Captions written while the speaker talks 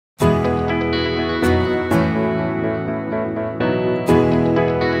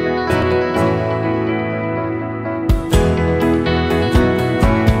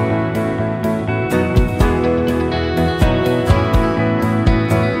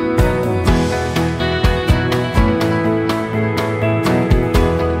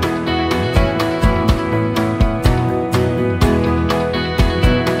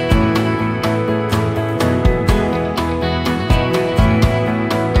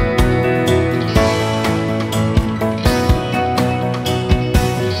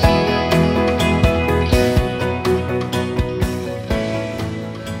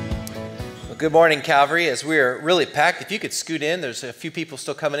Good morning, Calvary. As we are really packed, if you could scoot in, there's a few people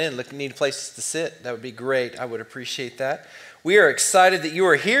still coming in, need places to sit. That would be great. I would appreciate that. We are excited that you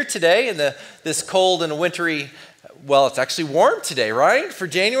are here today in this cold and wintry, well, it's actually warm today, right? For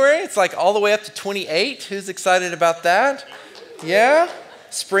January, it's like all the way up to 28. Who's excited about that? Yeah?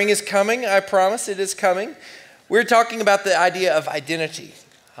 Spring is coming, I promise it is coming. We're talking about the idea of identity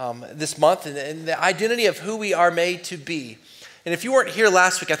this month and the identity of who we are made to be. And if you weren't here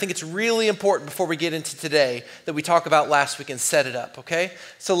last week, I think it's really important before we get into today that we talk about last week and set it up, okay?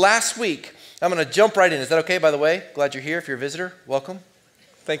 So last week, I'm going to jump right in. Is that okay, by the way? Glad you're here. If you're a visitor, welcome.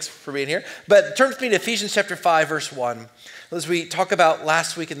 Thanks for being here. But turn with me to Ephesians chapter 5, verse 1. As we talk about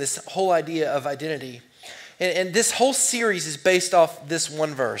last week and this whole idea of identity. And this whole series is based off this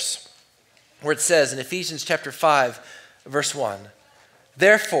one verse where it says in Ephesians chapter 5, verse 1,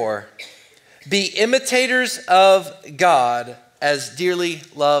 "Therefore, be imitators of God as dearly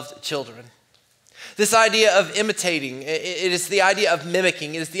loved children." This idea of imitating, it is the idea of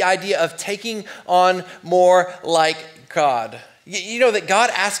mimicking. It is the idea of taking on more like God. You know that God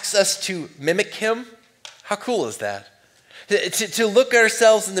asks us to mimic him? How cool is that? To look at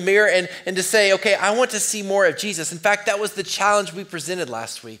ourselves in the mirror and to say, okay, I want to see more of Jesus. In fact, that was the challenge we presented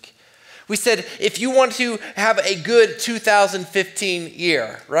last week. We said, if you want to have a good 2015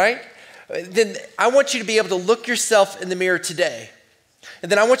 year, right? Then I want you to be able to look yourself in the mirror today.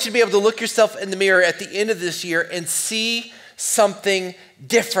 And then I want you to be able to look yourself in the mirror at the end of this year and see something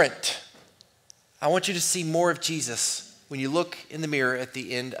different. I want you to see more of Jesus when you look in the mirror at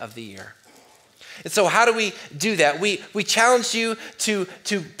the end of the year. And so how do we do that? We challenge you to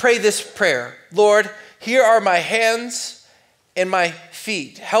pray this prayer. Lord, here are my hands and my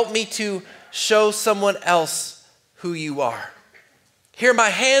feet. Help me to show someone else who you are. Here are my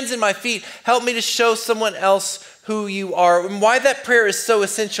hands and my feet. Help me to show someone else who you are. And why that prayer is so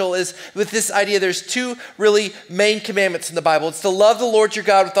essential is with this idea, there's two really main commandments in the Bible. It's to love the Lord your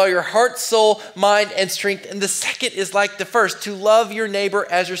God with all your heart, soul, mind, and strength. And the second is like the first, to love your neighbor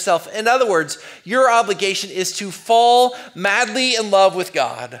as yourself. In other words, your obligation is to fall madly in love with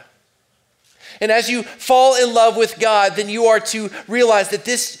God. And as you fall in love with God, then you are to realize that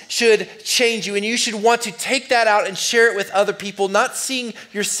this should change you. And you should want to take that out and share it with other people, not seeing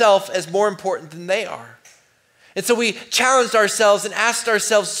yourself as more important than they are. And so we challenged ourselves and asked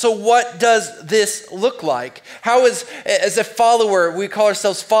ourselves, so what does this look like? How is, as a follower, we call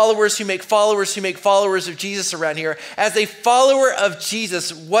ourselves followers who make followers of Jesus around here. As a follower of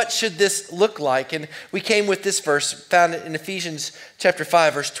Jesus, what should this look like? And we came with this verse found in Ephesians chapter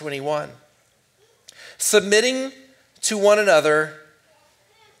 5, verse 21. Submitting to one another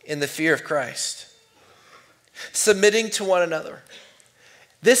in the fear of Christ. Submitting to one another.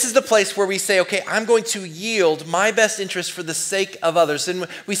 This is the place where we say, okay, I'm going to yield my best interest for the sake of others. And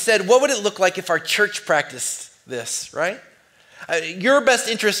we said, what would it look like if our church practiced this, right? Your best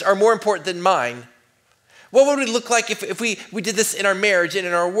interests are more important than mine. What would it look like if we did this in our marriage and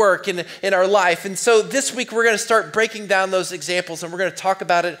in our work and in our life? And so this week we're going to start breaking down those examples and we're going to talk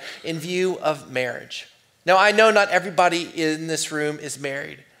about it in view of marriage. Now, I know not everybody in this room is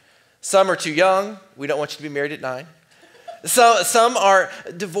married. Some are too young. We don't want you to be married at 9. So, some are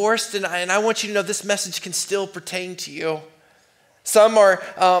divorced, and I want you to know this message can still pertain to you. Some are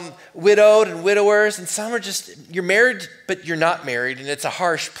widowed and widowers, and some are just, you're married, but you're not married, and it's a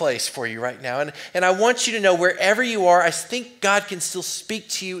harsh place for you right now. And I want you to know wherever you are, I think God can still speak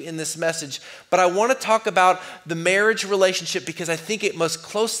to you in this message, but I want to talk about the marriage relationship because I think it most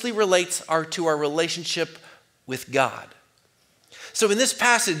closely relates to our relationship with God. So in this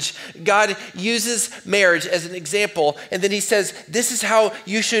passage, God uses marriage as an example, and then he says, this is how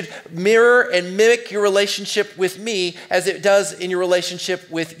you should mirror and mimic your relationship with me as it does in your relationship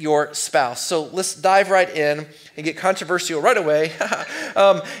with your spouse. So let's dive right in and get controversial right away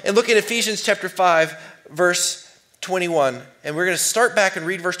and look at Ephesians chapter 5, verse 21. And we're going to start back and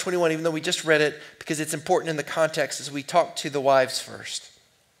read verse 21, even though we just read it, because it's important in the context as we talk to the wives first.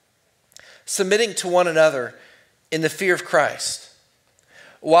 Submitting to one another in the fear of Christ.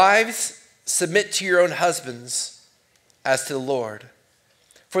 Wives, submit to your own husbands as to the Lord.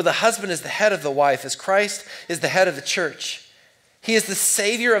 For the husband is the head of the wife, as Christ is the head of the church. He is the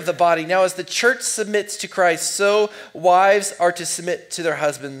Savior of the body. Now, as the church submits to Christ, so wives are to submit to their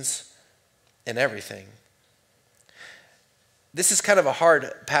husbands in everything. This is kind of a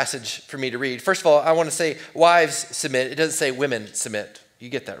hard passage for me to read. First of all, I want to say wives submit. It doesn't say women submit. You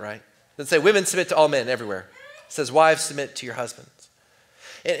get that, right? It doesn't say women submit to all men everywhere. It says wives submit to your husbands.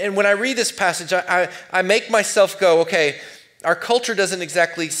 And when I read this passage, I make myself go, okay, Our culture doesn't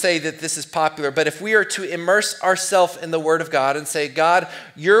exactly say that this is popular, but if we are to immerse ourselves in the Word of God and say, God,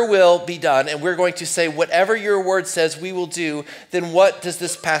 your will be done, and we're going to say whatever your word says we will do, then what does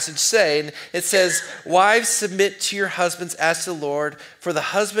this passage say? And it says, wives, submit to your husbands as to the Lord, for the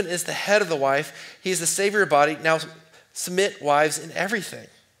husband is the head of the wife. He is the Savior of the body. Now submit, wives, in everything.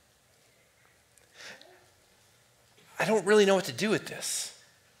 I don't really know what to do with this.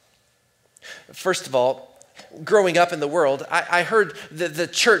 First of all, growing up in the world, I heard that the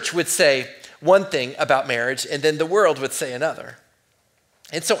church would say one thing about marriage and then the world would say another.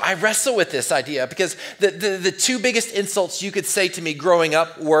 And so I wrestle with this idea because the two biggest insults you could say to me growing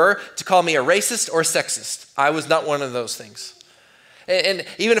up were to call me a racist or a sexist. I was not one of those things. And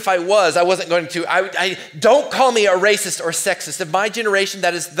even if I wasn't going to. I don't call me a racist or sexist. In my generation,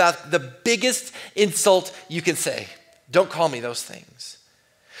 that is the biggest insult you can say. Don't call me those things.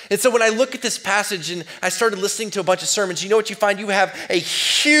 And so when I look at this passage and I started listening to a bunch of sermons, you know what you find? You have a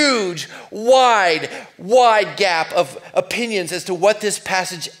huge, wide gap of opinions as to what this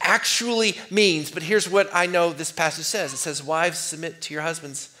passage actually means. But here's what I know this passage says. It says, wives, submit to your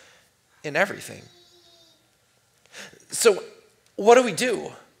husbands in everything. So what do we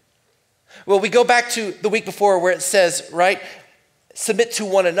do? Well, we go back to the week before where it says, right, submit to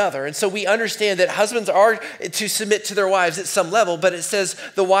one another. And so we understand that husbands are to submit to their wives at some level, but it says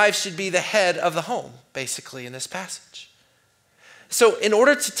the wives should be the head of the home, basically, in this passage. So in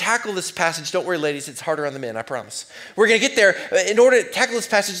order to tackle this passage, don't worry, ladies, it's harder on the men, I promise. We're going to get there. In order to tackle this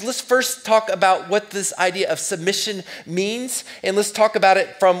passage, let's first talk about what this idea of submission means, and let's talk about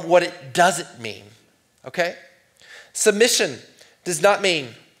it from what it doesn't mean, okay? Submission does not mean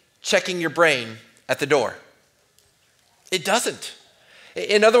checking your brain at the door. It doesn't.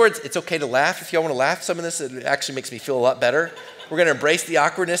 In other words, it's okay to laugh. If y'all want to laugh, some of this, it actually makes me feel a lot better. We're going to embrace the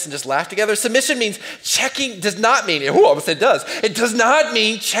awkwardness and just laugh together. Submission means does not mean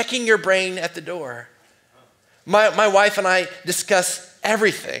checking your brain at the door. My wife and I discuss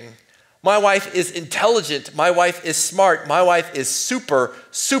everything. My wife is intelligent. My wife is smart. My wife is super,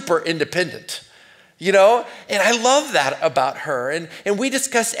 super independent. You know, and I love that about her. And we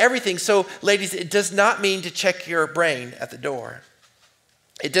discuss everything. So ladies, it does not mean to check your brain at the door.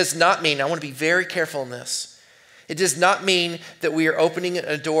 It does not mean, I want to be very careful in this. It does not mean that we are opening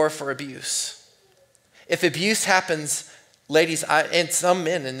a door for abuse. If abuse happens, ladies, and some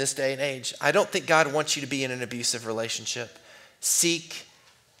men in this day and age, I don't think God wants you to be in an abusive relationship. Seek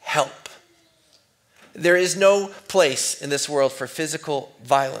help. There is no place in this world for physical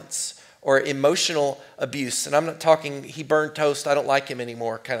violence or emotional abuse. And I'm not talking, he burned toast, I don't like him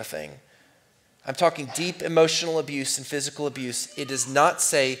anymore kind of thing. I'm talking deep emotional abuse and physical abuse. It does not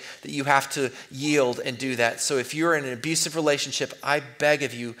say that you have to yield and do that. So if you're in an abusive relationship, I beg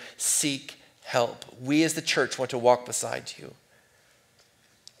of you, seek help. We as the church want to walk beside you.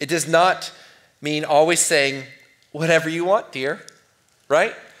 It does not mean always saying, whatever you want, dear,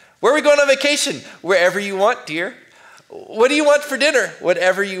 right? Where are we going on vacation? Wherever you want, dear. What do you want for dinner?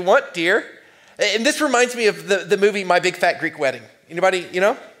 Whatever you want, dear. And this reminds me of the movie My Big Fat Greek Wedding. Anybody, you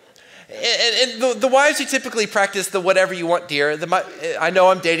know? And the wives who typically practice the whatever you want, dear, I know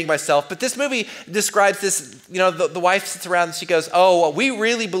I'm dating myself, but this movie describes this, you know, the wife sits around and she goes, oh, well, we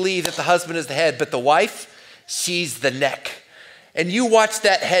really believe that the husband is the head, but the wife, she's the neck. And you watch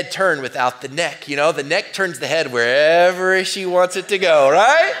that head turn without the neck, you know? The neck turns the head wherever she wants it to go,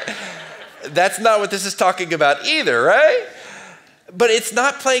 right? That's not what this is talking about either, right? But it's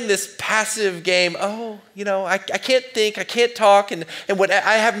not playing this passive game, oh, you know, I can't think, I can't talk, and what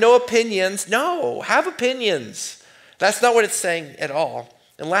I have no opinions. No, have opinions. That's not what it's saying at all.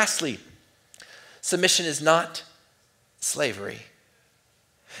 And lastly, submission is not slavery.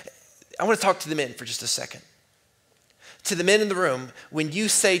 I want to talk to the men for just a second. To the men in the room, when you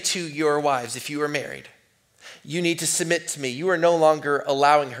say to your wives, if you are married, you need to submit to me, you are no longer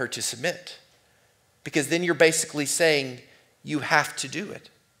allowing her to submit. Because then you're basically saying, you have to do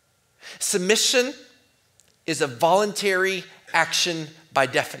it. Submission is a voluntary action by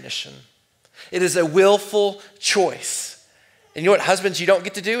definition. It is a willful choice. And you know what, husbands, you don't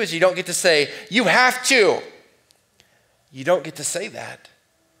get to do is you don't get to say, you have to. You don't get to say that.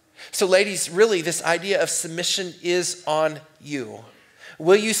 So ladies, really, this idea of submission is on you.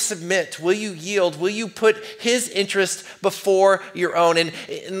 Will you submit? Will you yield? Will you put his interest before your own? And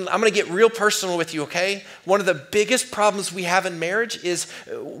I'm going to get real personal with you, okay? One of the biggest problems we have in marriage is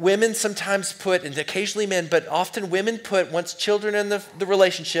women sometimes put, and occasionally men, but often women put, once children in the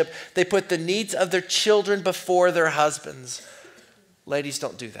relationship, they put the needs of their children before their husbands. Ladies,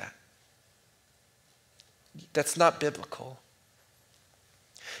 don't do that. That's not biblical.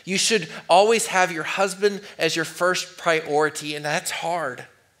 You should always have your husband as your first priority, and that's hard,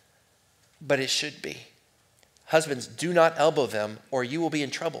 but it should be. Husbands, do not elbow them or you will be in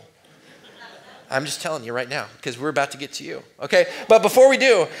trouble. I'm just telling you right now because we're about to get to you, okay? But before we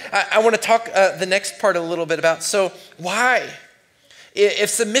do, I want to talk the next part a little bit about, so why? If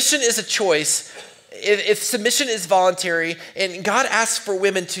submission is a choice, if submission is voluntary, and God asks for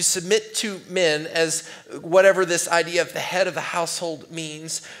women to submit to men as whatever this idea of the head of the household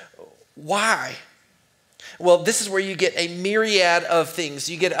means, why? Well, this is where you get a myriad of things.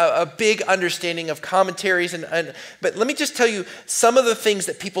 You get a big understanding of commentaries. But let me just tell you some of the things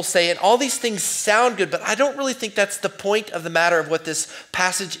that people say, and all these things sound good, but I don't really think that's the point of the matter of what this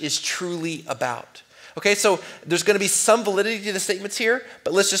passage is truly about. Okay, so there's going to be some validity to the statements here,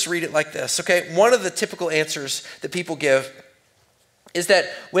 but let's just read it like this, okay? One of the typical answers that people give is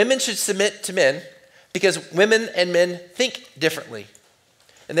that women should submit to men because women and men think differently,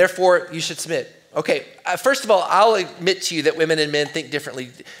 and therefore you should submit. Okay, first of all, I'll admit to you that women and men think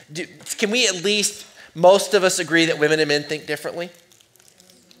differently. Can we at least, most of us agree that women and men think differently?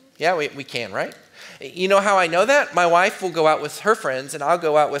 Yeah, we can, right? You know how I know that? My wife will go out with her friends and I'll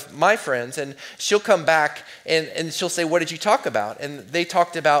go out with my friends, and she'll come back and she'll say, what did you talk about? And they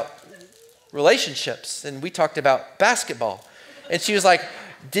talked about relationships and we talked about basketball. And she was like,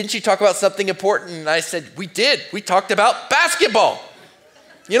 didn't you talk about something important? And I said, we did. We talked about basketball.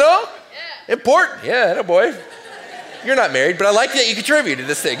 You know? Yeah. Important. Yeah, boy. You're not married, but I like that you contributed to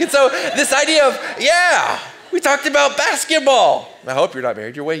this thing. And so this idea of, yeah, we talked about basketball. I hope you're not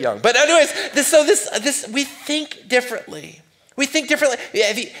married. You're way young. But anyways, we think differently. We think differently.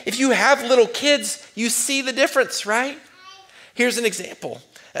 If you have little kids, you see the difference, right? Here's an example.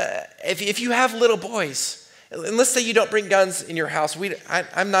 If you have little boys, and let's say you don't bring guns in your house.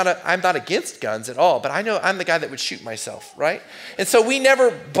 I'm not against guns at all, but I know I'm the guy that would shoot myself, right? And so we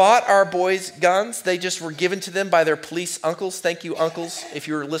never bought our boys guns. They just were given to them by their police uncles. Thank you, uncles, if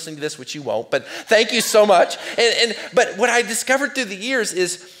you're listening to this, which you won't, but thank you so much. But what I discovered through the years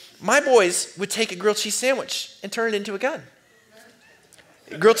is my boys would take a grilled cheese sandwich and turn it into a gun.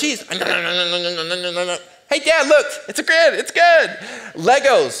 Grilled cheese. Hey, Dad, look, it's good.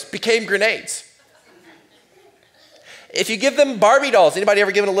 Legos became grenades. If you give them Barbie dolls, anybody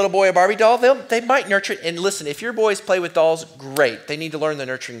ever given a little boy a Barbie doll? They might nurture it. And listen, if your boys play with dolls, great. They need to learn the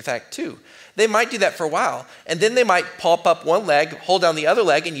nurturing fact too. They might do that for a while. And then they might pop up one leg, hold down the other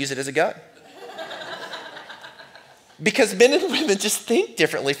leg, and use it as a gun. Because men and women just think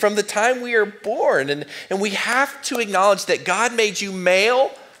differently from the time we are born. And we have to acknowledge that God made you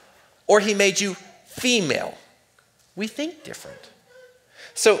male or he made you female. We think different.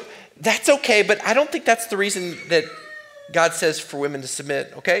 So that's okay, but I don't think that's the reason that God says for women to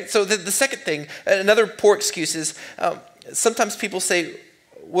submit, okay? So the second thing, another poor excuse is sometimes people say,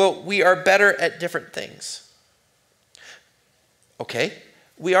 well, we are better at different things. Okay,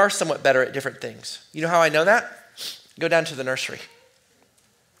 we are somewhat better at different things. You know how I know that? Go down to the nursery.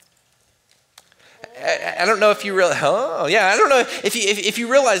 I don't know if you realize, I don't know if you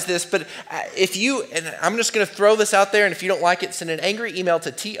realize this, but and I'm just going to throw this out there, and if you don't like it, send an angry email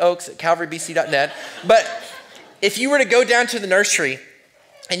to toaks@calvarybc.net. But if you were to go down to the nursery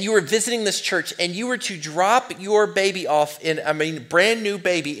and you were visiting this church and you were to drop your baby off brand new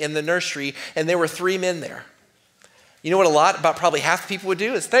baby in the nursery, and there were 3 men there, you know what about probably half the people would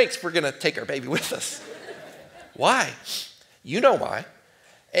do is, thanks, we're going to take our baby with us. Why? You know why.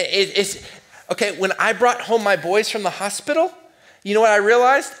 Okay, when I brought home my boys from the hospital, you know what I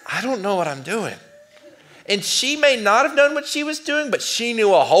realized? I don't know what I'm doing. And she may not have known what she was doing, but she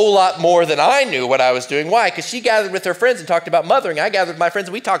knew a whole lot more than I knew what I was doing. Why? Because she gathered with her friends and talked about mothering. I gathered with my friends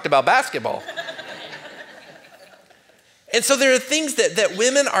and we talked about basketball. And so there are things that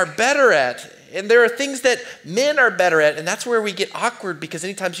women are better at, and there are things that men are better at, and that's where we get awkward, because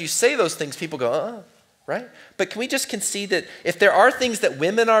anytime you say those things, people go, right? But can we just concede that if there are things that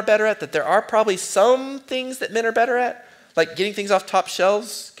women are better at, that there are probably some things that men are better at? Like getting things off top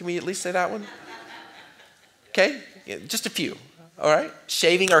shelves? Can we at least say that one? Okay, just a few, all right?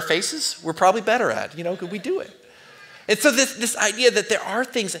 Shaving our faces, we're probably better at, could we do it? And so this idea that there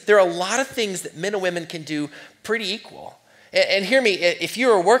are a lot of things that men and women can do pretty equal. And hear me, if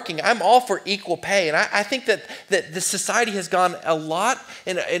you are working, I'm all for equal pay. And I think that the society has gone a lot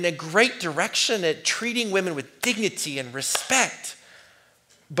in a great direction at treating women with dignity and respect.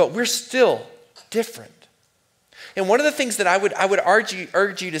 But we're still different. And one of the things that I would urge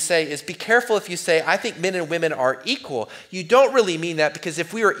you to say is, be careful if you say, I think men and women are equal. You don't really mean that, because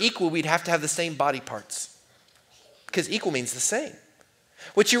if we were equal, we'd have to have the same body parts. Because equal means the same.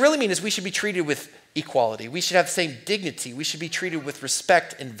 What you really mean is we should be treated with equality. We should have the same dignity. We should be treated with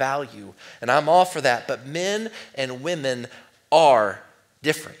respect and value. And I'm all for that. But men and women are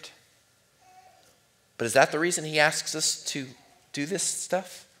different. But is that the reason he asks us to do this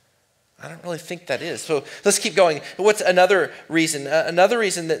stuff? I don't really think that is. So let's keep going. What's another reason? Another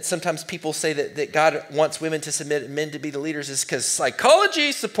reason that sometimes people say that God wants women to submit and men to be the leaders is because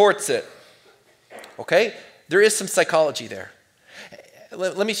psychology supports it. Okay? There is some psychology there.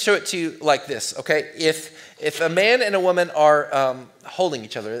 Let me show it to you like this, okay? If a man and a woman are holding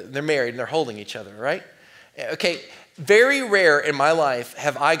each other, they're married and they're holding each other, right? Okay, very rare in my life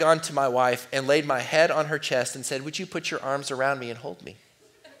have I gone to my wife and laid my head on her chest and said, would you put your arms around me and hold me?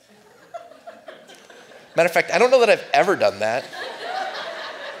 Matter of fact, I don't know that I've ever done that.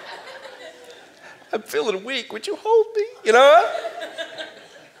 I'm feeling weak, would you hold me? You know?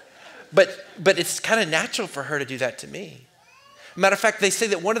 But it's kind of natural for her to do that to me. Matter of fact, they say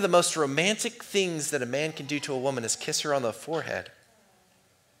that one of the most romantic things that a man can do to a woman is kiss her on the forehead.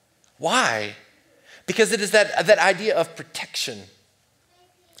 Why? Because it is that idea of protection.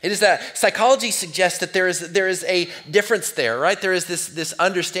 It is that psychology suggests that there is a difference there, right? There is this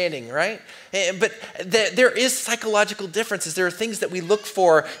understanding, right? But there is psychological differences. There are things that we look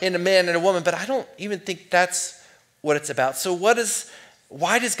for in a man and a woman, but I don't even think that's what it's about. So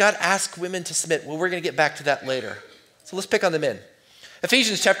why does God ask women to submit? Well, we're going to get back to that later. So let's pick on the men.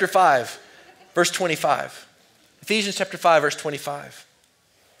 Ephesians chapter 5, verse 25. Ephesians chapter 5, verse 25.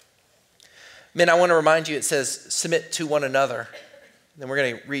 Men, I want to remind you, it says, submit to one another. Then we're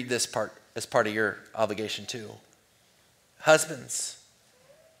going to read this part as part of your obligation too. Husbands,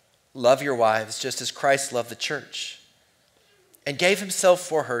 love your wives just as Christ loved the church and gave himself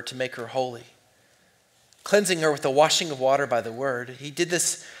for her to make her holy, cleansing her with the washing of water by the word. He did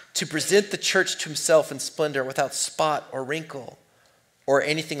this to present the church to himself in splendor without spot or wrinkle or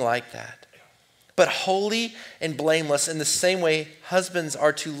anything like that, but holy and blameless. In the same way, husbands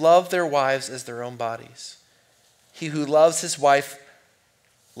are to love their wives as their own bodies. He who loves his wife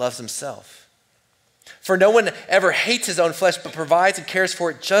loves himself. For no one ever hates his own flesh, but provides and cares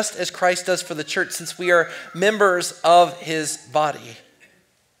for it just as Christ does for the church, since we are members of his body.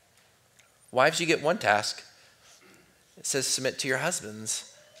 Wives, you get one task. It says submit to your husbands.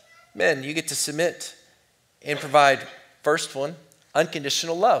 Men, you get to submit and provide, first one,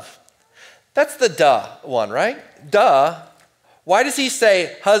 unconditional love. That's the duh one, right? Duh. Why does he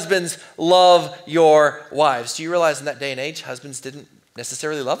say, husbands, love your wives? Do you realize in that day and age, husbands didn't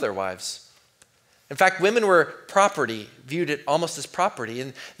necessarily love their wives? In fact, women were property, viewed it almost as property,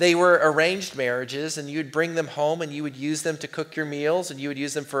 and they were arranged marriages, and you would bring them home and you would use them to cook your meals, and you would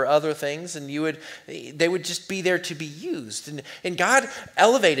use them for other things, and they would just be there to be used. And God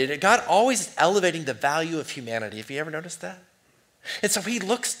elevated it. God always elevating the value of humanity. Have you ever noticed that? And so he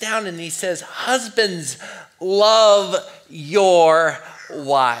looks down and he says, husbands, love your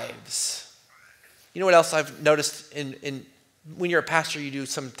wives. You know what else I've noticed in when you're a pastor, you do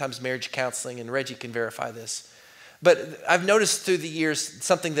sometimes marriage counseling, and Reggie can verify this. But I've noticed through the years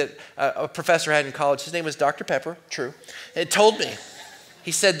something that a professor had in college. His name was Dr. Pepper, true. It told me,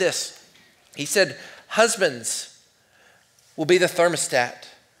 he said this. He said, husbands will be the thermostat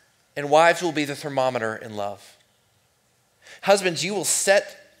and wives will be the thermometer in love. Husbands, you will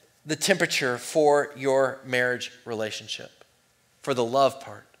set the temperature for your marriage relationship, for the love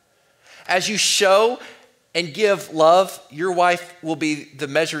part. As you show and give love, your wife will be the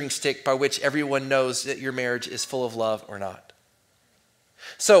measuring stick by which everyone knows that your marriage is full of love or not.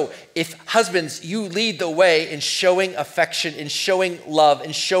 So if husbands, you lead the way in showing affection, in showing love,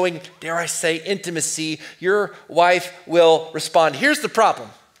 in showing, dare I say, intimacy, your wife will respond. Here's the problem.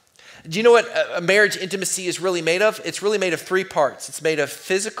 Do you know what a marriage intimacy is really made of? It's really made of three parts. It's made of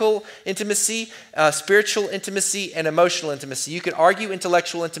physical intimacy, spiritual intimacy, and emotional intimacy. You could argue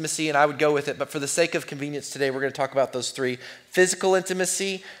intellectual intimacy, and I would go with it, but for the sake of convenience today, we're going to talk about those three: physical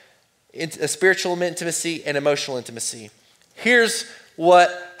intimacy, spiritual intimacy, and emotional intimacy. Here's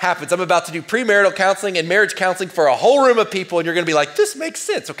what happens. I'm about to do premarital counseling and marriage counseling for a whole room of people, and you're going to be like, this makes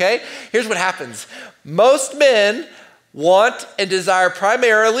sense, okay? Here's what happens. Most men want and desire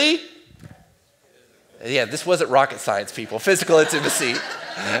primarily, this wasn't rocket science, people, physical intimacy.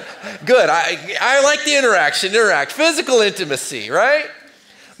 Good, I like the interact, physical intimacy, right?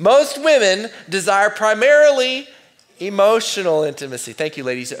 Most women desire primarily emotional intimacy. Thank you,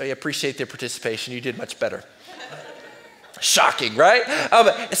 ladies, I appreciate their participation. You did much better. Shocking, right?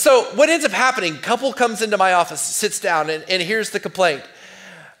 So what ends up happening, couple comes into my office, sits down, and here's the complaint.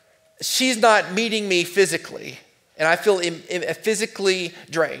 She's not meeting me physically, and I feel physically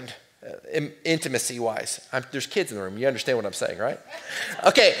drained. intimacy-wise. There's kids in the room. You understand what I'm saying, right?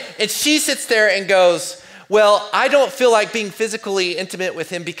 Okay, and she sits there and goes, well, I don't feel like being physically intimate with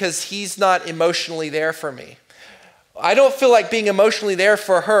him because he's not emotionally there for me. I don't feel like being emotionally there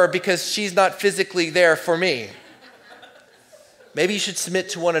for her because she's not physically there for me. Maybe you should submit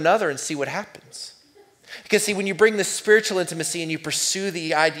to one another and see what happens. Because see, when you bring the spiritual intimacy and you pursue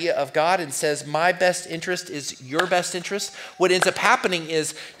the idea of God and says, my best interest is your best interest, what ends up happening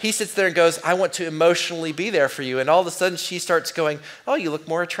is he sits there and goes, I want to emotionally be there for you. And all of a sudden she starts going, oh, you look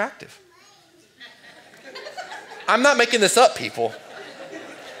more attractive. I'm not making this up, people.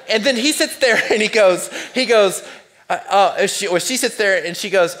 And then he sits there and he goes, she sits there and she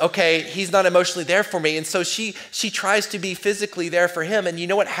goes, okay, he's not emotionally there for me. And so she tries to be physically there for him. And you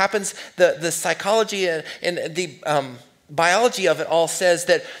know what happens? The psychology and the biology of it all says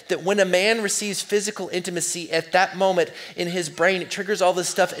that when a man receives physical intimacy at that moment in his brain, it triggers all this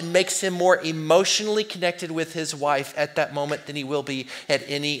stuff and makes him more emotionally connected with his wife at that moment than he will be at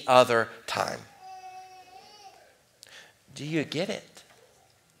any other time. Do you get it?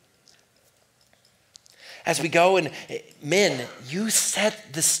 As we go, and men, you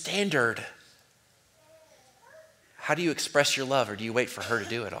set the standard. How do you express your love, or do you wait for her to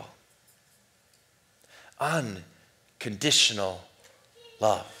do it all? Unconditional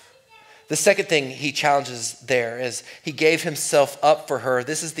love. The second thing he challenges there is he gave himself up for her.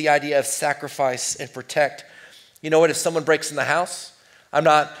 This is the idea of sacrifice and protect. You know what? If someone breaks in the house, I'm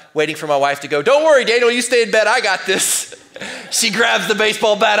not waiting for my wife to go, don't worry, Daniel, you stay in bed. I got this. She grabs the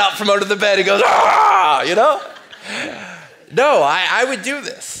baseball bat out from under the bed and goes, ah, you know? No, I would do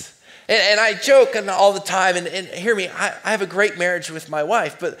this. And I joke all the time, and hear me, I have a great marriage with my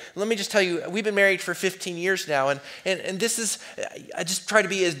wife, but let me just tell you, we've been married for 15 years now, and this is, I just try to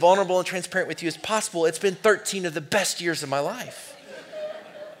be as vulnerable and transparent with you as possible. It's been 13 of the best years of my life.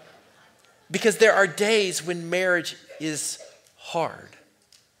 Because there are days when marriage is hard.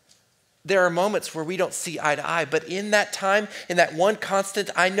 There are moments where we don't see eye to eye, but in that time, in that one constant,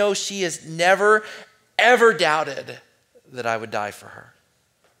 I know she has never, ever doubted that I would die for her.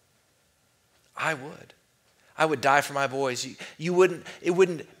 I would die for my boys. It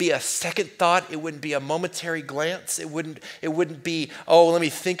wouldn't be a second thought. It wouldn't be a momentary glance. It wouldn't be, oh, let me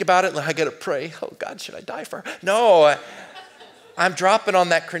think about it. I got to pray. Oh God, should I die for her? No, I'm dropping on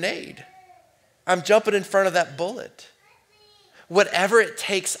that grenade. I'm jumping in front of that bullet. Whatever it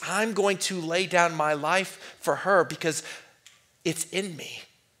takes, I'm going to lay down my life for her because it's in me.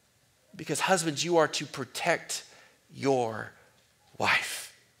 Because husbands, you are to protect your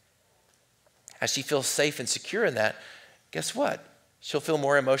wife. As she feels safe and secure in that, guess what? She'll feel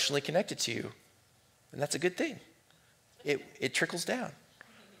more emotionally connected to you. And that's a good thing. It trickles down.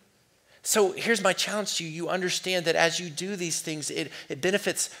 So here's my challenge to you. You understand that as you do these things, it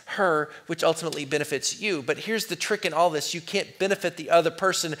benefits her, which ultimately benefits you. But here's the trick in all this. You can't benefit the other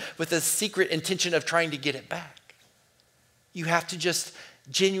person with a secret intention of trying to get it back. You have to just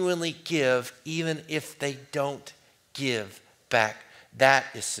genuinely give, even if they don't give back. That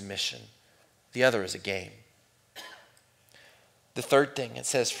is submission. The other is a game. The third thing it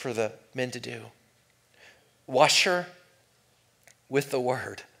says for the men to do, wash her with the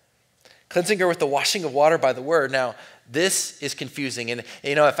word. Cleansing her with the washing of water by the word. Now, this is confusing. And,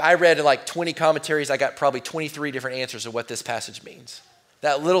 if I read like 20 commentaries, I got probably 23 different answers of what this passage means.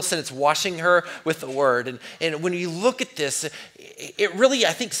 That little sentence, washing her with the word. And when you look at this, it really,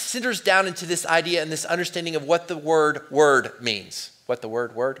 I think, centers down into this idea and this understanding of what the word means. What the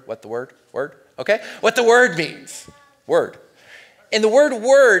word okay? What the word means. Word. And the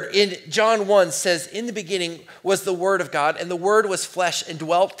word in John 1 says, in the beginning was the word of God, and the word was flesh and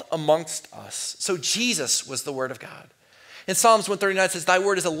dwelt amongst us. So Jesus was the word of God. And Psalms 139 says, thy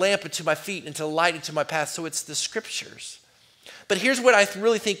word is a lamp unto my feet and a light unto my path. So it's the scriptures. But here's what I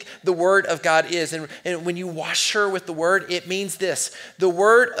really think the word of God is. And when you wash her with the word, it means this. The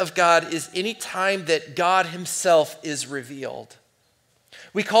word of God is any time that God himself is revealed.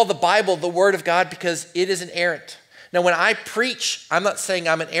 We call the Bible the word of God because it is inerrant. Now, when I preach, I'm not saying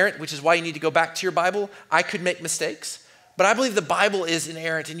I'm inerrant, which is why you need to go back to your Bible. I could make mistakes, but I believe the Bible is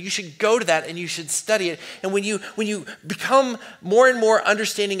inerrant, and you should go to that and you should study it. And when you become more and more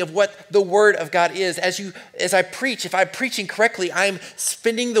understanding of what the Word of God is, as I preach, if I'm preaching correctly, I'm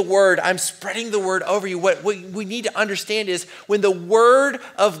spinning the Word, I'm spreading the Word over you. What we need to understand is when the Word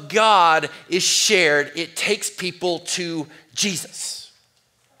of God is shared, it takes people to Jesus.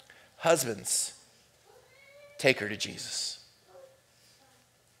 Husbands, take her to Jesus.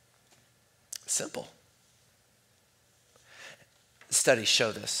 Simple. Studies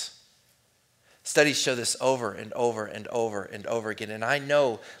show this. Studies show this over and over and over and over again. And I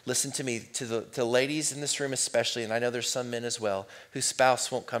know, listen to me, to the ladies in this room especially, and I know there's some men as well, whose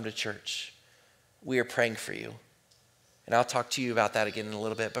spouse won't come to church. We are praying for you. And I'll talk to you about that again in a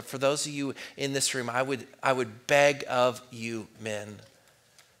little bit. But for those of you in this room, I would beg of you men,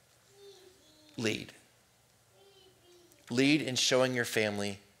 lead. Lead in showing your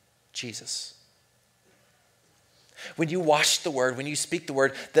family Jesus. When you wash the word, when you speak the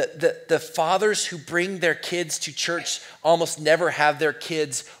word, the fathers who bring their kids to church almost never have their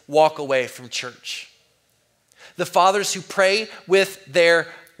kids walk away from church. The fathers who pray with their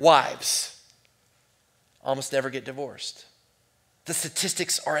wives almost never get divorced. The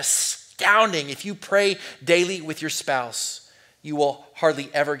statistics are astounding. If you pray daily with your spouse, you will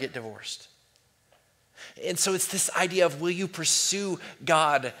hardly ever get divorced. And so it's this idea of, will you pursue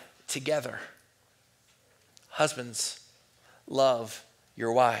God together? Husbands, love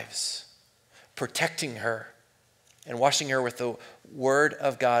your wives, protecting her and washing her with the word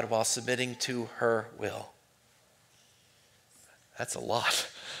of God while submitting to her will. That's a lot.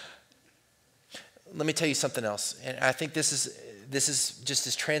 Let me tell you something else. And I think this is just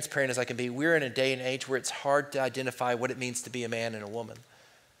as transparent as I can be. We're in a day and age where it's hard to identify what it means to be a man and a woman.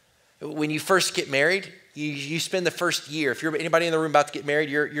 When you first get married, you spend the first year. If you're anybody in the room about to get married,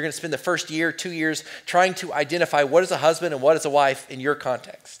 you're going to spend the first year, 2 years trying to identify what is a husband and what is a wife in your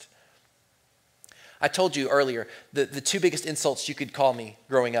context. I told you earlier the two biggest insults you could call me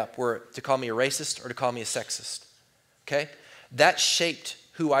growing up were to call me a racist or to call me a sexist. Okay? That shaped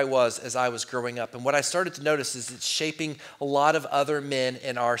who I was as I was growing up. And what I started to notice is it's shaping a lot of other men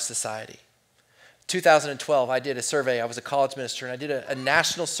in our society. 2012, I did a survey. I was a college minister, and I did a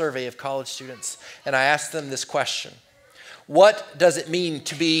national survey of college students. And I asked them this question: what does it mean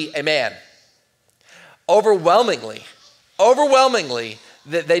to be a man? Overwhelmingly,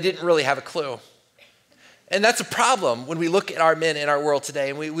 that they didn't really have a clue. And that's a problem when we look at our men in our world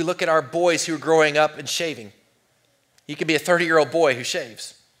today, and we look at our boys who are growing up and shaving. You could be a 30-year-old boy who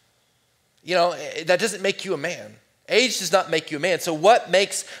shaves. You know, that doesn't make you a man. Age does not make you a man. So what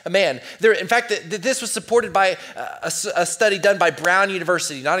makes a man? In fact, this was supported by a study done by Brown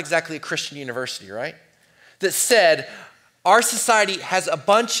University, not exactly a Christian university, right? That said, our society has a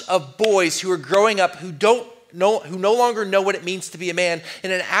bunch of boys who are growing up who no longer know what it means to be a man.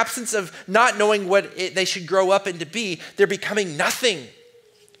 In an absence of not knowing what they should grow up into be, they're becoming nothing.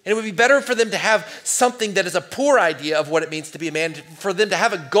 And it would be better for them to have something that is a poor idea of what it means to be a man, for them to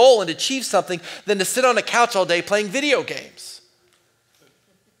have a goal and achieve something, than to sit on a couch all day playing video games.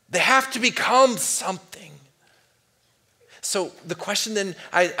 They have to become something. So the question then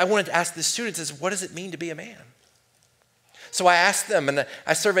I wanted to ask the students is, what does it mean to be a man? So I asked them, and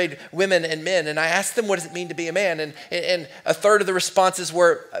I surveyed women and men, and I asked them, what does it mean to be a man? And a third of the responses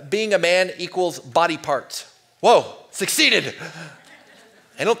were, being a man equals body parts. Whoa, succeeded.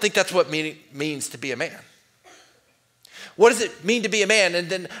 I don't think that's what means to be a man. What does it mean to be a man? And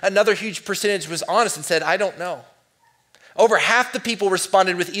then another huge percentage was honest and said, I don't know. Over half the people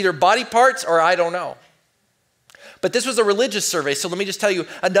responded with either body parts or I don't know. But this was a religious survey, so let me just tell you,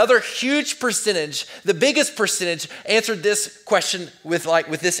 another huge percentage, the biggest percentage, answered this question with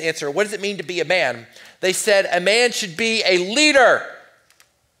this answer. What does it mean to be a man? They said a man should be a leader.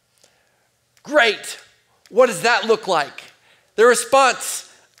 Great. What does that look like? The response,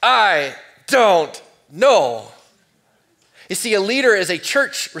 I don't know. You see, a leader is a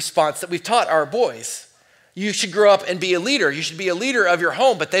church response that we've taught our boys. You should grow up and be a leader. You should be a leader of your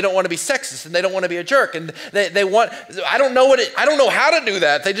home, but they don't want to be sexist and they don't want to be a jerk. And they want, I don't know how to do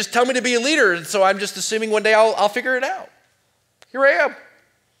that. They just tell me to be a leader. And so I'm just assuming one day I'll figure it out. Here I am.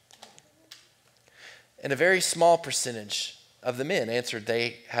 And a very small percentage of the men answered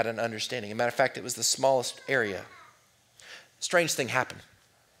they had an understanding. As a matter of fact, it was the smallest area. Strange thing happened.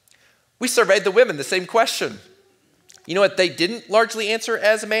 We surveyed the women the same question. You know what they didn't largely answer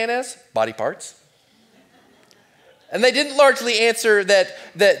as a man as? Body parts. And they didn't largely answer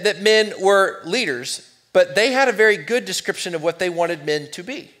that men were leaders, but they had a very good description of what they wanted men to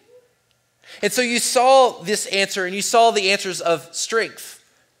be. And so you saw this answer, and you saw the answers of strength,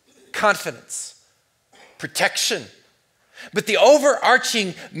 confidence, protection. But the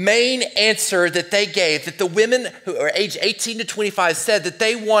overarching main answer that they gave, that the women who are age 18 to 25 said that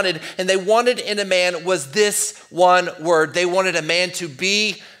they wanted, and they wanted in a man, was this one word. They wanted a man to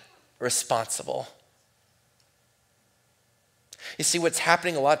be responsible. You see, what's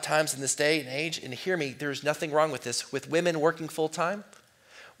happening a lot of times in this day and age, and hear me, there's nothing wrong with this, with women working full time,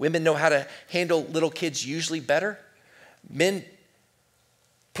 women know how to handle little kids usually better. Men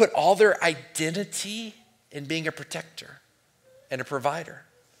put all their identity in being a protector and a provider.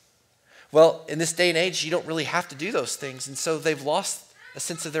 Well, in this day and age, you don't really have to do those things. And so they've lost a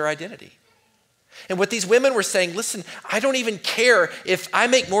sense of their identity. And what these women were saying, listen, I don't even care if I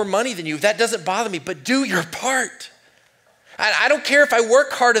make more money than you. That doesn't bother me, but do your part. I don't care if I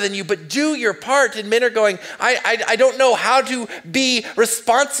work harder than you, but do your part. And men are going, I don't know how to be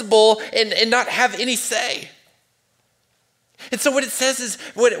responsible and not have any say. And so what it says is,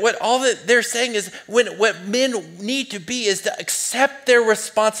 what all that they're saying is, what men need to be is to accept their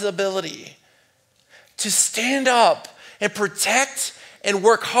responsibility, to stand up and protect and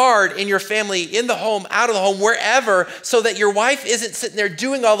work hard in your family, in the home, out of the home, wherever, so that your wife isn't sitting there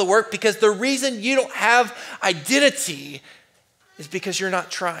doing all the work, because the reason you don't have identity is because you're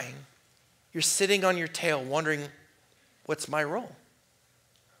not trying. You're sitting on your tail wondering, what's my role?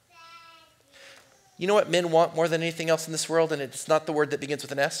 You know what men want more than anything else in this world, and it's not the word that begins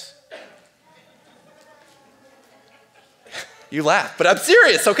with an S? You laugh, but I'm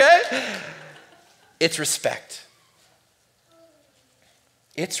serious, okay? It's respect.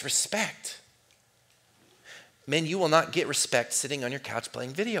 It's respect. Men, you will not get respect sitting on your couch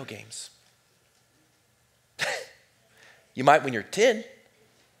playing video games. You might when you're 10.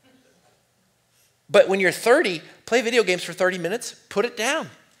 But when you're 30, play video games for 30 minutes, put it down.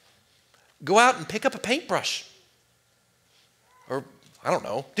 Go out and pick up a paintbrush. Or, I don't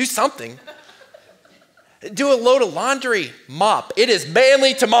know, do something. Do a load of laundry, mop. It is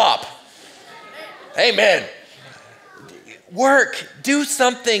manly to mop. Amen. Work, do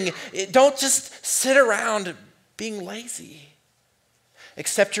something. Don't just sit around being lazy.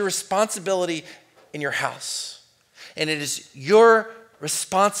 Accept your responsibility in your house. And it is your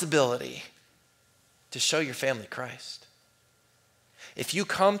responsibility to show your family Christ. If you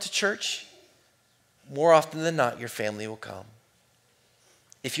come to church, more often than not, your family will come.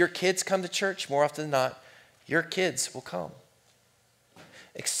 If your kids come to church, more often than not, your kids will come.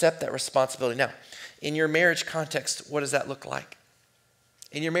 Accept that responsibility. Now, in your marriage context, what does that look like?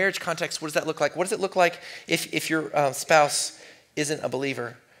 In your marriage context, what does that look like? What does it look like if your spouse isn't a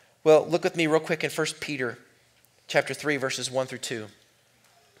believer? Well, look with me real quick in 1 Peter chapter 3, verses 1 through 2.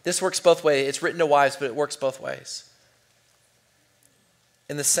 This works both ways. It's written to wives, but it works both ways.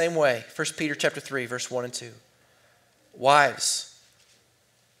 In the same way, 1 Peter chapter 3, verse 1 and 2. Wives,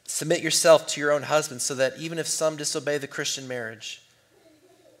 submit yourself to your own husbands, so that even if some disobey the Christian marriage,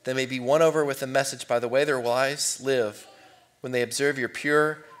 they may be won over with a message by the way their wives live when they observe your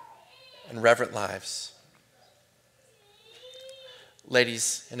pure and reverent lives.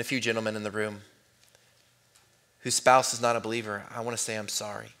 Ladies, and a few gentlemen in the room whose spouse is not a believer, I want to say I'm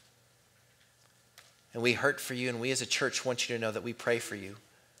sorry. And we hurt for you, and we as a church want you to know that we pray for you.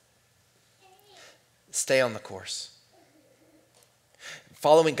 Stay on the course.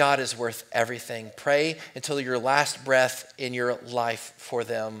 Following God is worth everything. Pray until your last breath in your life for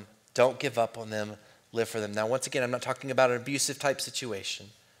them. Don't give up on them. Live for them. Now, once again, I'm not talking about an abusive type situation,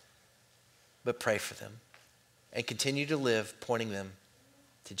 but pray for them and continue to live pointing them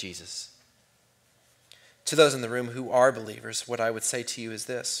to Jesus. To those in the room who are believers, what I would say to you is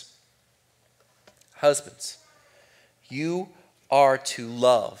this. Husbands, you are to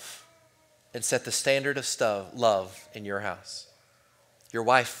love and set the standard of love in your house. Your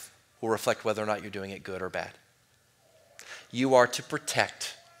wife will reflect whether or not you're doing it good or bad. You are to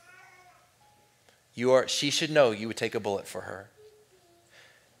protect. She should know you would take a bullet for her.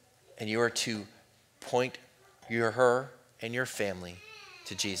 And you are to point her and your family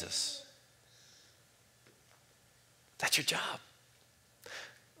to Jesus. That's your job.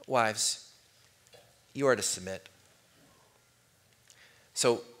 Wives, you are to submit.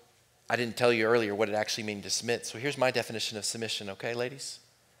 So, I didn't tell you earlier what it actually means to submit. So here's my definition of submission, okay, ladies?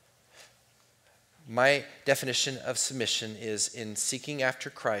 My definition of submission is in seeking after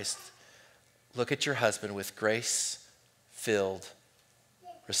Christ, look at your husband with grace-filled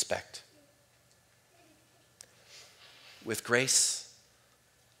respect. With grace-filled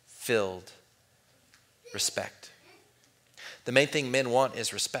respect. The main thing men want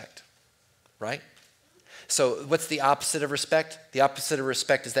is respect, right? So what's the opposite of respect? The opposite of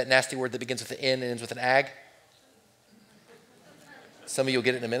respect is that nasty word that begins with an N and ends with an ag. Some of you will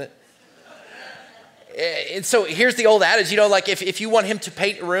get it in a minute. And so here's the old adage, like if you want him to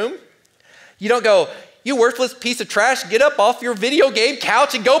paint a room, you don't go, you worthless piece of trash, get up off your video game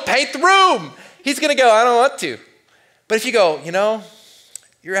couch and go paint the room. He's going to go, I don't want to. But if you go,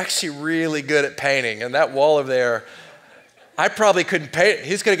 you're actually really good at painting, and that wall over there, I probably couldn't paint it.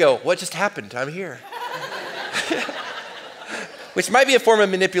 He's going to go, what just happened? I'm here. Which might be a form of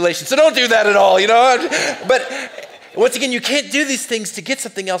manipulation. So don't do that at all, But once again, you can't do these things to get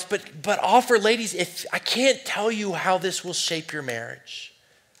something else, but offer, ladies, if I can't tell you how this will shape your marriage.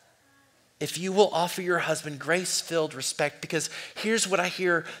 if you will offer your husband grace-filled respect, because here's what I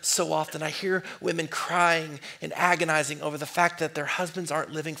hear so often. I hear women crying and agonizing over the fact that their husbands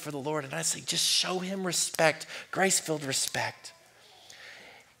aren't living for the Lord. And I say, just show him respect, grace-filled respect.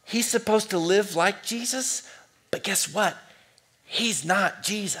 He's supposed to live like Jesus, but guess what? He's not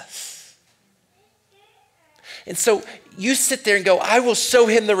Jesus. And so you sit there and go, I will show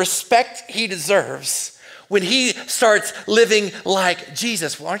him the respect he deserves when he starts living like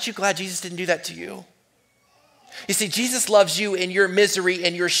Jesus. Well, aren't you glad Jesus didn't do that to you? You see, Jesus loves you in your misery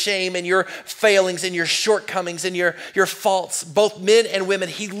and your shame and your failings and your shortcomings and your faults, both men and women.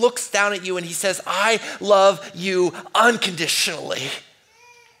 He looks down at you and he says, I love you unconditionally.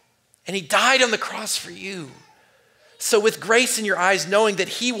 And he died on the cross for you. So with grace in your eyes, knowing that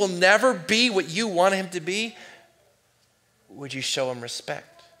he will never be what you want him to be, would you show him respect?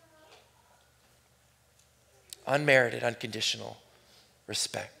 Unmerited, unconditional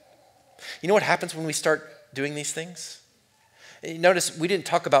respect. You know what happens when we start doing these things? Notice we didn't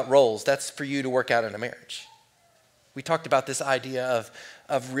talk about roles. That's for you to work out in a marriage. We talked about this idea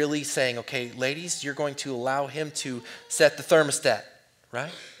of really saying, okay, ladies, you're going to allow him to set the thermostat,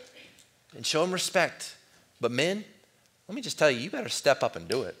 right? And show him respect. But men, let me just tell you, you better step up and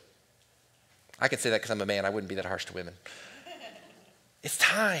do it. I can say that because I'm a man. I wouldn't be that harsh to women. It's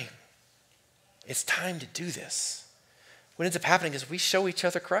time. It's time to do this. What ends up happening is we show each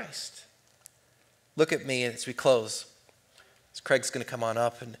other Christ. Look at me as we close. As Craig's going to come on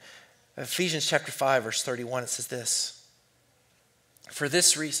up. In Ephesians chapter 5, verse 31, it says this. For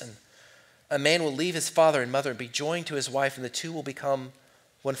this reason, a man will leave his father and mother and be joined to his wife, and the two will become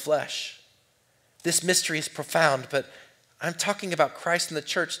one flesh. This mystery is profound, but I'm talking about Christ and the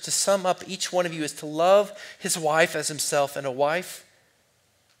church. To sum up, each one of you is to love his wife as himself, and a wife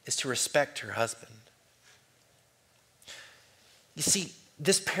is to respect her husband. You see,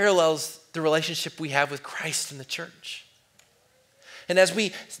 this parallels the relationship we have with Christ and the church. And as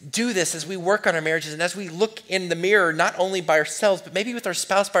we do this, as we work on our marriages, and as we look in the mirror, not only by ourselves, but maybe with our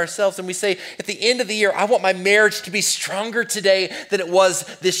spouse by ourselves, and we say, at the end of the year, I want my marriage to be stronger today than it was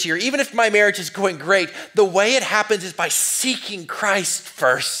this year. Even if my marriage is going great, the way it happens is by seeking Christ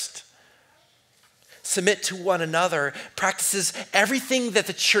first. Submit to one another, practices everything that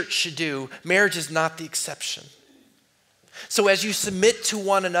the church should do. Marriage is not the exception. So as you submit to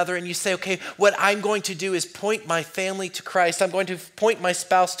one another and you say, okay, what I'm going to do is point my family to Christ. I'm going to point my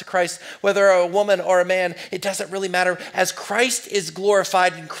spouse to Christ, whether a woman or a man, it doesn't really matter. As Christ is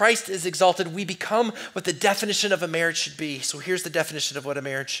glorified and Christ is exalted, we become what the definition of a marriage should be. So here's the definition of what a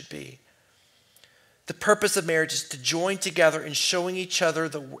marriage should be. The purpose of marriage is to join together in showing each other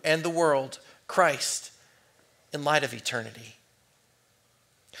and the world Christ in light of eternity.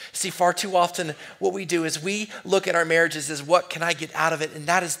 See, far too often what we do is we look at our marriages as what can I get out of it, and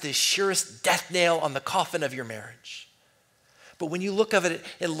that is the surest death nail on the coffin of your marriage. But when you look at it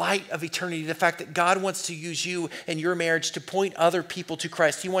in light of eternity, the fact that God wants to use you and your marriage to point other people to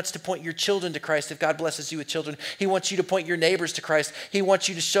Christ. He wants to point your children to Christ if God blesses you with children. He wants you to point your neighbors to Christ. He wants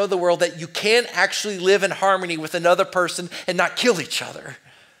you to show the world that you can actually live in harmony with another person and not kill each other.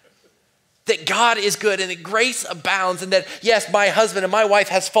 That God is good and that grace abounds, and that, yes, my husband and my wife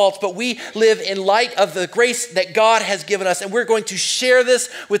has faults, but we live in light of the grace that God has given us, and we're going to share this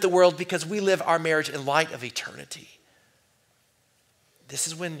with the world because we live our marriage in light of eternity. This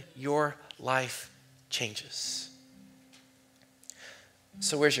is when your life changes.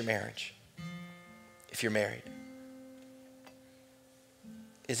 So where's your marriage? If you're married,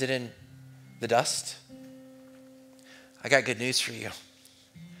 is it in the dust? I got good news for you.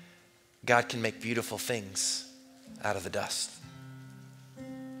 God can make beautiful things out of the dust.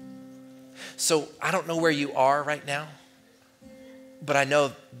 So I don't know where you are right now, but I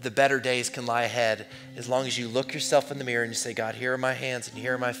know the better days can lie ahead as long as you look yourself in the mirror and you say, God, here are my hands and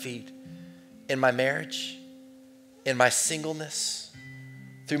here are my feet. In my marriage, in my singleness,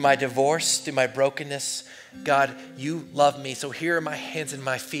 through my divorce, through my brokenness, God, you love me. So here are my hands and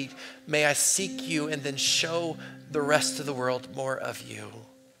my feet. May I seek you and then show the rest of the world more of you.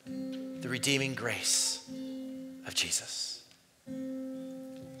 The redeeming grace of Jesus.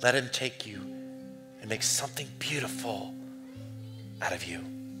 Let him take you and make something beautiful out of you.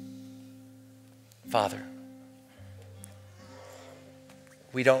 Father,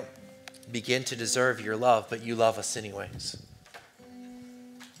 we don't begin to deserve your love, but you love us anyways.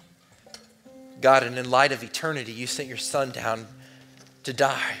 God, and in light of eternity, you sent your son down to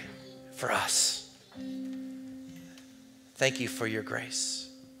die for us. Thank you for your grace.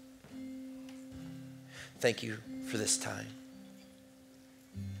 Thank you for this time.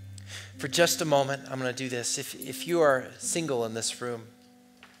 For just a moment, I'm going to do this. If you are single in this room,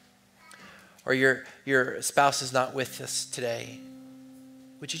 or your spouse is not with us today,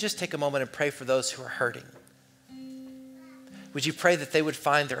 would you just take a moment and pray for those who are hurting? Would you pray that they would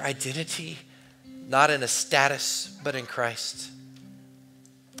find their identity not in a status, but in Christ?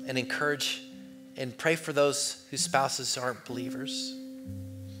 And encourage and pray for those whose spouses aren't believers.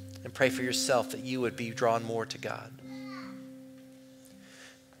 And pray for yourself that you would be drawn more to God.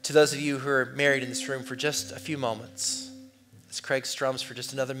 To those of you who are married in this room for just a few moments, as Craig strums for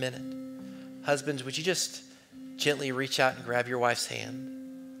just another minute, husbands, would you just gently reach out and grab your wife's hand?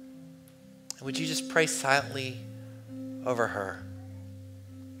 And would you just pray silently over her?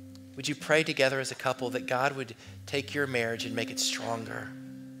 Would you pray together as a couple that God would take your marriage and make it stronger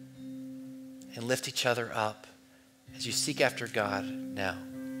and lift each other up as you seek after God now?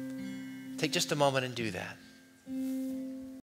 Take just a moment and do that.